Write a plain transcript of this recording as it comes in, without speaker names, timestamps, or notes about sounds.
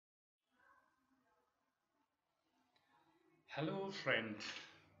Hello friend.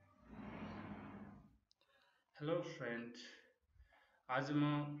 Hello friend. आज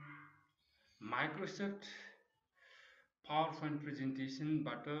म Microsoft PowerPoint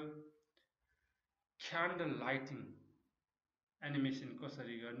प्रेजेन्टेसनबाट candle lighting animation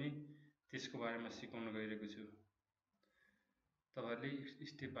कसरी गर्ने त्यसको बारेमा सिकाउन गइरहेको छु। तपाईहरुले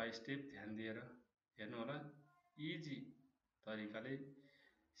स्टेप बाइ स्टेप ध्यान दिएर हेर्नु होला। इजी तरिकाले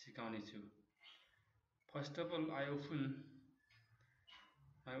सिकाउने छु। First of all, I open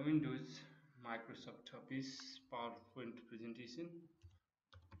my Windows Microsoft Office PowerPoint presentation.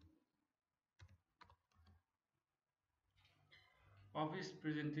 Office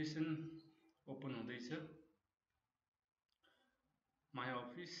presentation open हुँदैछ। My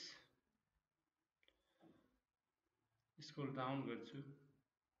office scroll down गर्छु।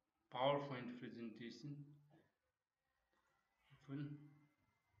 PowerPoint presentation open।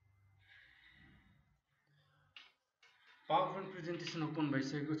 PowerPoint presentation open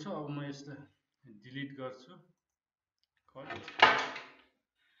भइसकेको छ। अब म यसलाई डिलिट गर्छु। कट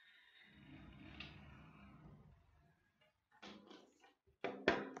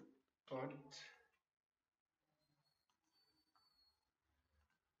कट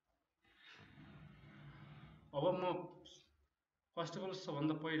अब म फर्स्ट अफ अल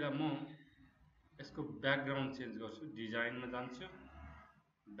सबभन्दा पहिला म यसको ब्याकग्राउन्ड चेन्ज गर्छु। डिजाइनमा जान्छु।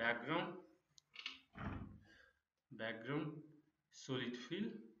 ब्याकग्राउन्ड सोलिड फिल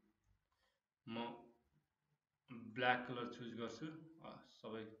म ब्ल्याक कलर चुज गर्छु।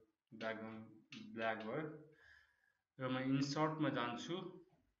 सबै ब्याकग्राउन्ड ब्ल्याक भयो र म इन्सर्टमा जान्छु।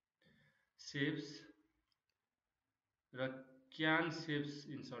 सेप्स र क्यान सेप्स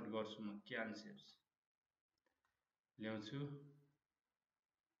इन्सर्ट गर्छु। म क्यान सेप्स ल्याउँछु।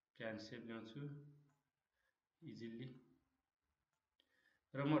 क्यान सेप ल्याउँछु इजिली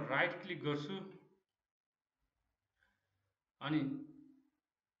र म राइट क्लिक गर्छु अनि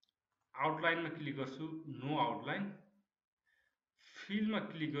आउटलाइनमा क्लिक गर्छु। No outline. फिलमा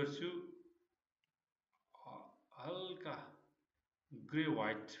क्लिक गर्छु। हल्का ग्रे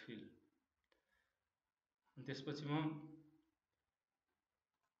व्हाइट फिल। त्यसपछि म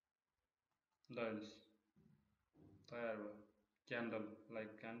ल तयार भयो। Candle like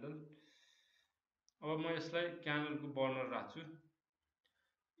candle. अब म यसलाई क्यान्डलको बर्नर राख्छु।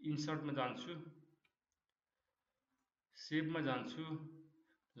 इन्सर्टमा जान्छु। सेपमा जान्छु।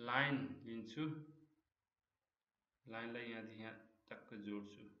 लाइन लिन्छु। लाइनलाई यहाँदेखि यहाँ टक्क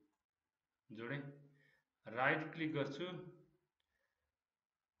जोड्छु। जोडे। राइट क्लिक गर्छु।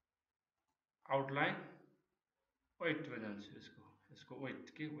 आउटलाइन वेटमा जान्छु। यसको वेट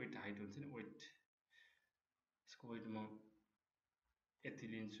वेट हाइट हुन्छ नि वेट। यसको वेट म यति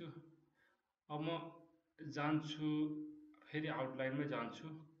लिन्छु। अब म जान्छु फेरि आउटलाइनमै जान्छु।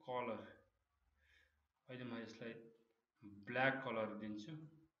 कलर अहिले म यसलाई ब्ल्याक कलर दिन्छु।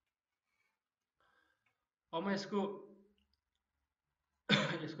 अब म यसको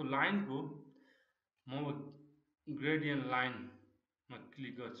लाइनको म ग्रेडियन्ट लाइनमा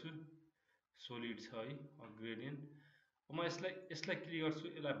क्लिक गर्छु। सोलिड छ है ग्रेडियन्ट। अब म यसलाई क्लिक गर्छु।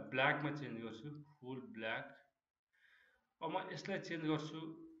 यसलाई ब्ल्याकमा चेन्ज गर्छु। फुल ब्ल्याक। अब म यसलाई चेन्ज गर्छु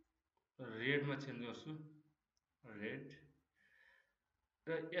रेडमा चेन्ज गर्छु। रेड र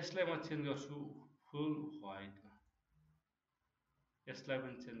यसलाई म चेन्ज गर्छु फुल व्हाइटमा। यसलाई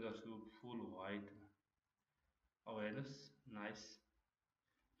पनि चेन्ज गर्छु फुल व्हाइटमा। अब हेर्नुस् नाइस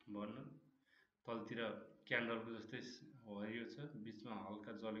बर्नर। तलतिर क्यान्डलको जस्तै हरियो छ, बीचमा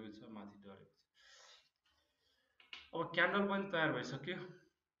हल्का जलेको छ, माथि डढेको छ। अब क्यान्डल पनि तयार भइसक्यो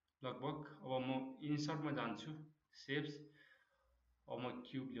लगभग। अब म इन्सर्टमा जान्छु। सेप्स। अब म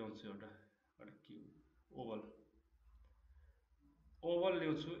क्युब ल्याउँछु एउटा क्युब ओभल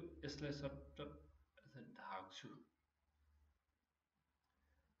ल्याउँछु। यसलाई सट्ट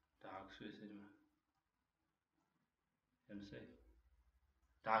ढाक्छु यसरी। हेर्नुहोस् है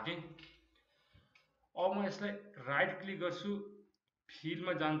ढाकेँ। अब म यसलाई राइट क्लिक गर्छु।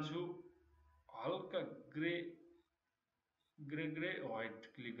 फिलमा जान्छु। हल्का ग्रे व्हाइट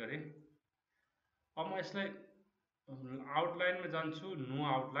क्लिक गरेँ। अब म यसलाई आउटलाइनमा जान्छु। No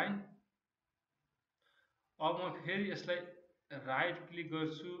outline. अब म फेरि यसलाई राइट क्लिक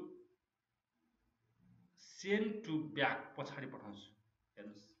गर्छु। सेन्ड टु ब्याक पछाडि पठाउँछु।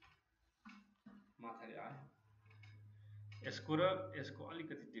 हेर्नुहोस् माथि आयो। यसको र यसको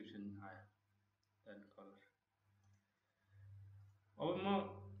अलिकति डिफ्रेन्ट आयो कलर। अब म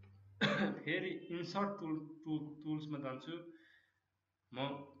फेरि इन्सर्ट टुल्समा जान्छु। म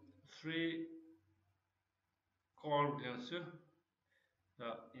फ्री कर्व ल्याउँछु र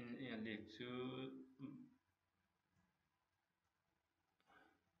यहाँ लेख्छु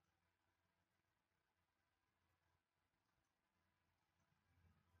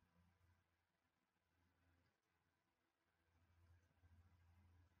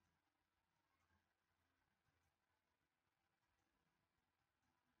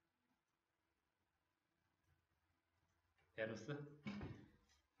हेर्नुहोस् त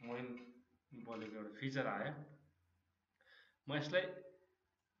मैले बोलेको एउटा फिचर आयो। म यसलाई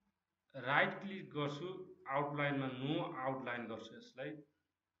राइट क्लिक गर्छु, आउटलाइनमा नो आउटलाइन गर्छु यसलाई।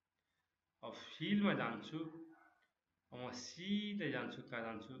 अब फिलमा जान्छु, अब म सिधै जान्छु, कहाँ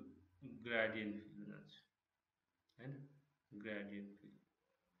जान्छु, ग्रेडियन्ट फिलमा जान्छु होइन। ग्रेडियन्ट फिल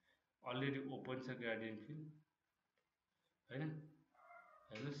अलरेडी ओपन छ, ग्रेडियन्ट फिल होइन।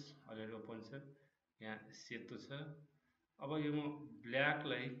 हेर्नुहोस् अलरेडी ओपन छ, यहाँ सेतो छ। अब यो म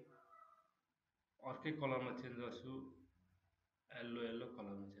ब्ल्याकलाई अर्कै कलरमा चेन्ज गर्छु, येल्लो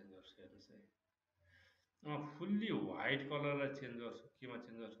कलरमा चेन्ज गर्छु। हेर्नुहोस् है, फुल्ली व्हाइट कलरलाई चेन्ज गर्छु, केमा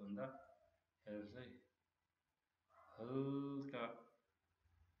चेन्ज गर्छु भन्दा हेर्नुहोस् है, हल्का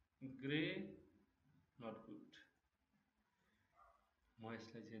ग्रे, नट गुड। म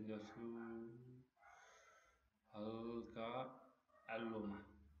यसलाई चेन्ज गर्छु हल्का येल्लोमा,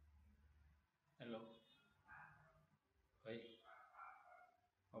 येल्लो है।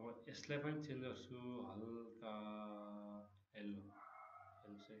 अब यसलाई पनि चेन्ज गर्छु हल्का येल्लो।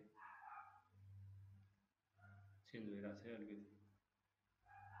 हेर्नुहोस् है, चेन्ज भइरहेको छ है अलिकति।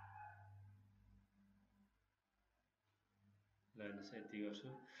 ल हेर्नुहोस् यति गर्छु।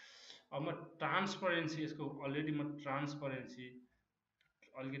 अब म ट्रान्सपरेन्सी, यसको अलरेडी म ट्रान्सपरेन्सी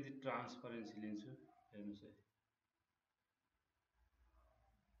अलिकति ट्रान्सपरेन्सी लिन्छु। हेर्नुहोस् है,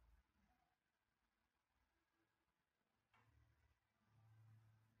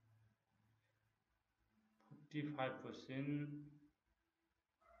 45%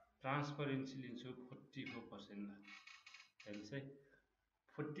 ट्रान्सपरेन्सी लिन्छु, 44%। हेर्नुहोस् है,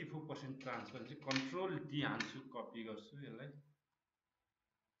 44% ट्रान्सपरेन्सी। कन्ट्रोल डी हान्छु, कपी गर्छु यसलाई,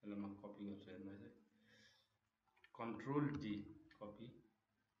 म कपी गर्छु। हेर्नुहोस् है, कन्ट्रोल डी कपी।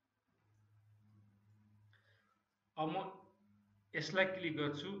 अब म यसलाई क्लिक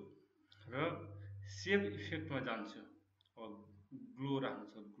गर्छु र सेभ इफेक्टमा जान्छु। अब ग्लो राख्नु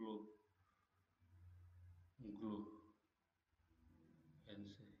छ, ग्लो ग्लो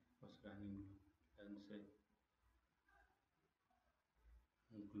हेर्नुहोस् है, कसो राख्ने ग्लो। हेर्नुहोस् है,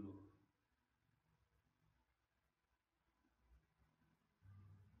 ग्लो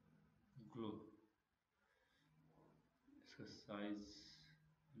ग्लो। यसको साइज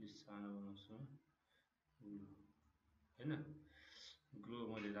अलिक सानो बनाउँछु, ग्लो होइन। ग्लो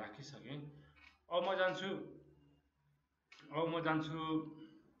मैले राखिसकेँ। अब म जान्छु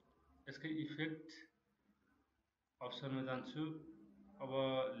यसको इफेक्ट अप्सनमा जान्छु। अब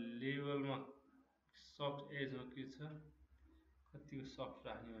लेभलमा सफ्ट एजमा के छ, कतिको सफ्ट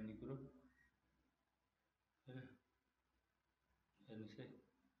राख्ने भन्ने कुरो होइन। हेर्नुहोस् है,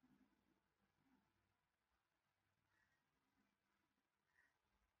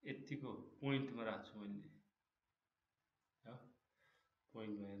 यतिको पोइन्टमा राख्छु मैले,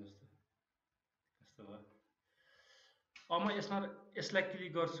 पोइन्टमा। हेर्नुहोस् त कस्तो भयो। अब म यसलाई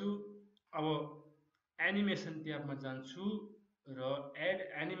क्लिक गर्छु। अब एनिमेसन ट्याबमा जान्छु र एड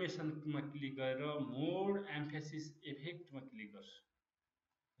एनिमेसनमा क्लिक गरेर मोड एम्फेसिस इफेक्टमा क्लिक गर्छु।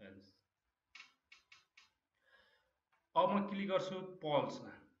 हेर्नुहोस्, अब म क्लिक गर्छु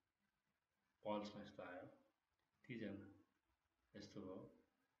पल्समा। पल्समा यस्तो आयो, थिचरमा यस्तो भयो।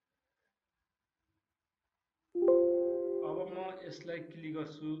 अब म यसलाई क्लिक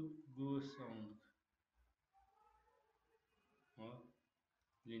गर्छु गो साउन्ड,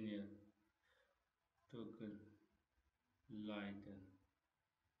 लिनियर टोकन लाइटन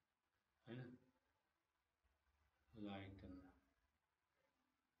होइन, लाइटन।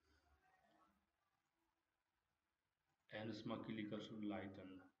 हेर्नुहोस् म क्लिक गर्छु लाइटन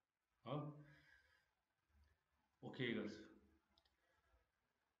हो, ओके गर्छु।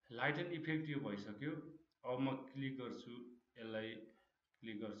 लाइटन इफेक्ट यो भइसक्यो। अब म क्लिक गर्छु यसलाई,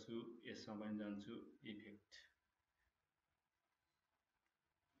 क्लिक गर्छु यसमा पनि जान्छु इफेक्ट।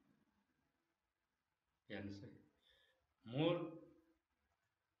 हेर्नुहोस् है, मोर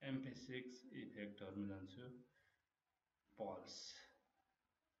एम्फेसिक्स इफेक्टहरुमा जान्छु, पल्स।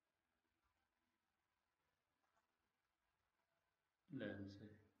 ल हेर्नुहोस् है,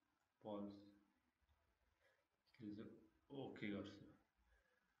 पल्स ओके गर्छु।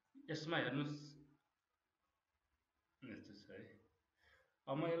 यसमा हेर्नुहोस् यस्तो छ है।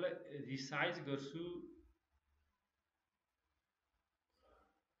 अब म यसलाई रिसाइज गर्छु,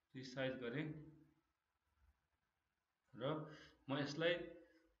 रिसाइज गरेँ र म यसलाई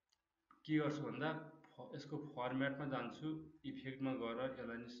के गर्छु भन्दा यसको फर्मेटमा जान्छु, इफेक्टमा गएर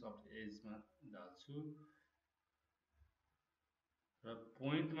यसलाई नि सफ्ट एजमा डाल्छु र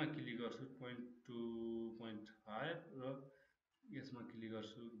पोइन्टमा क्लिक गर्छु, पोइन्ट टु 0.5 र यसमा क्लिक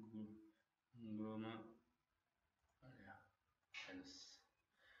गर्छु ग्लोमा। हेर्नुहोस्,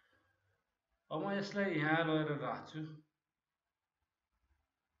 अब म यसलाई यहाँ लगेर राख्छु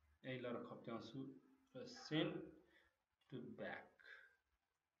यही लएर खप्ट्याउँछु र सेन्ड टु ब्याक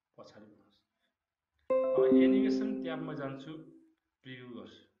पछाडि बनाउँछु। अब एनिमेसन ट्याबमा जान्छु, प्रिभ्यू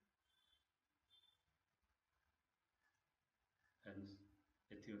गर्छु। हेर्नुहोस्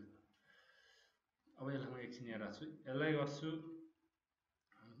यति हो। अब यसलाई म एकछिन यहाँ राख्छु, यसलाई गर्छु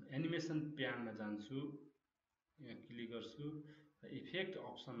एनिमेसन प्यानमा जान्छु, यहाँ क्लिक गर्छु र इफेक्ट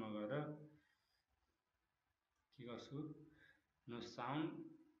अप्सनमा गएर के गर्छु न साउन्ड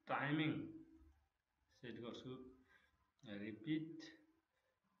टाइमिङ सेट गर्छु, रिपिट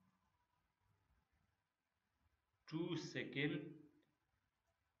 2 सेकेन्ड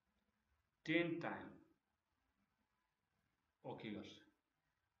 10 टाइम ओके गर्छु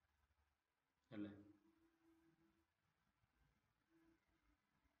यसलाई।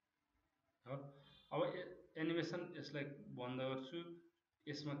 हो अब एनिमेसन यसलाई बन्द गर्छु,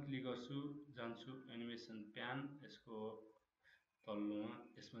 यसमा क्लिक गर्छु, जान्छु एनिमेसन प्यान, यसको तल्लोमा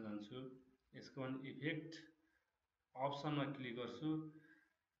यसमा जान्छु, यसको इफेक्ट अप्सनमा क्लिक गर्छु,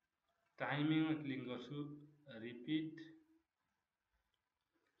 टाइमिङमा क्लिक गर्छु, रिपिट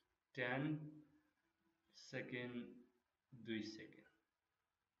 10 सेकेन्ड 2 सेकेन्ड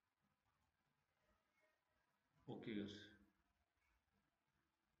ओके गर्छु।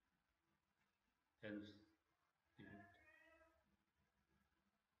 हेर्नुहोस्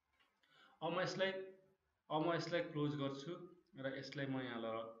अब म यसलाई क्लोज गर्छु र यसलाई म यहाँ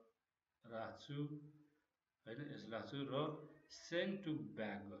राख्छु हैन, यसलाई राख्छु र सेन्ड टु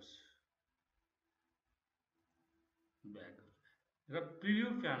ब्याक गर्छु, ब्याक र प्रिभ्यू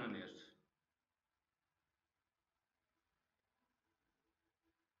प्यानल हेर्छु।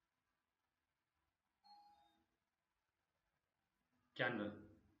 Candle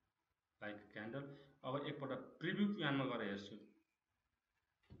like candle. अब एकपल्ट प्रिभ्यू प्यानमा गएर हेर्छु,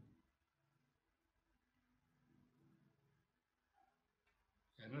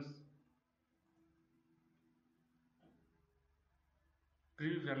 हेर्नुहोस्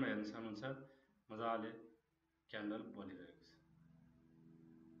प्रिभ्यू प्यानमा हेर्न सक्नुहुन्छ, मजाले क्यान्डल बलिरहेको छ।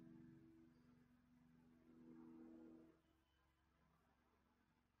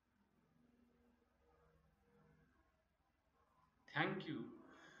 Thank you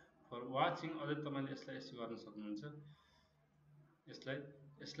for watching. अझै तपाईँले यसलाई यसो गर्न सक्नुहुन्छ,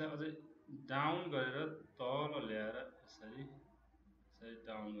 यसलाई अझै डाउन गरेर तल ल्याएर यसरी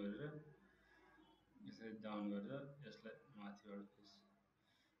डाउन गरेर यसलाई माथिबाट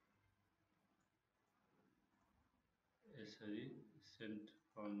यसरी सेन्ट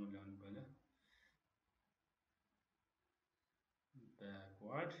फ्रन्टमा ल्याउनु, पहिला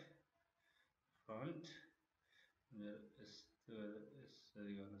ब्याकवर्ड फ्रन्ट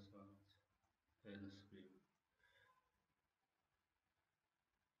यसरी गर्न सक्नुहुन्छ। हेर्नुहोस्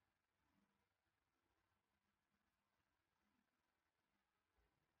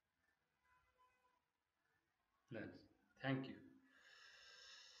थ्याङ्क यू।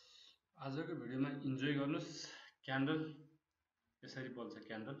 आजको भिडियोमा इन्जोय गर्नुहोस्। क्यान्डल यसरी बल्छ,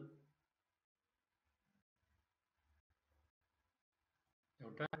 क्यान्डल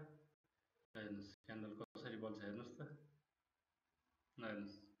एउटा, हेर्नुहोस् क्यान्डल कसरी बल्छ हेर्नुहोस् त,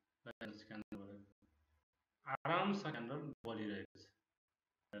 हेर्नुहोस् क्यान्डल आरामसँग क्यान्डल बलिरहेको छ,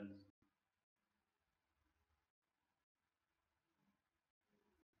 हेर्नुहोस्।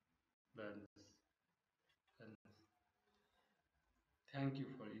 Thank you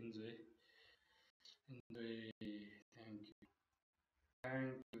for enjoy,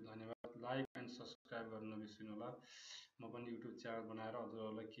 thank you, धन्यवाद। लाइक एन्ड सब्सक्राइब गर्न नबिर्सिनु होला। म पनि युट्युब च्यानल बनाएर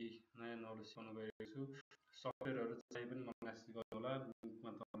हजुरहरूलाई केही नयाँ नलेज सिकाउन गइरहेको छु। सफ्टवेयरहरू चाहिँ पनि मलाई मेसेज गर्नु होला,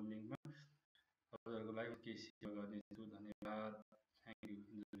 लिङ्कमा हजुरहरूको लागि केही सेवा गर्नेछु। धन्यवाद, थ्याङ्क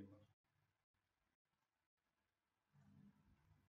यू।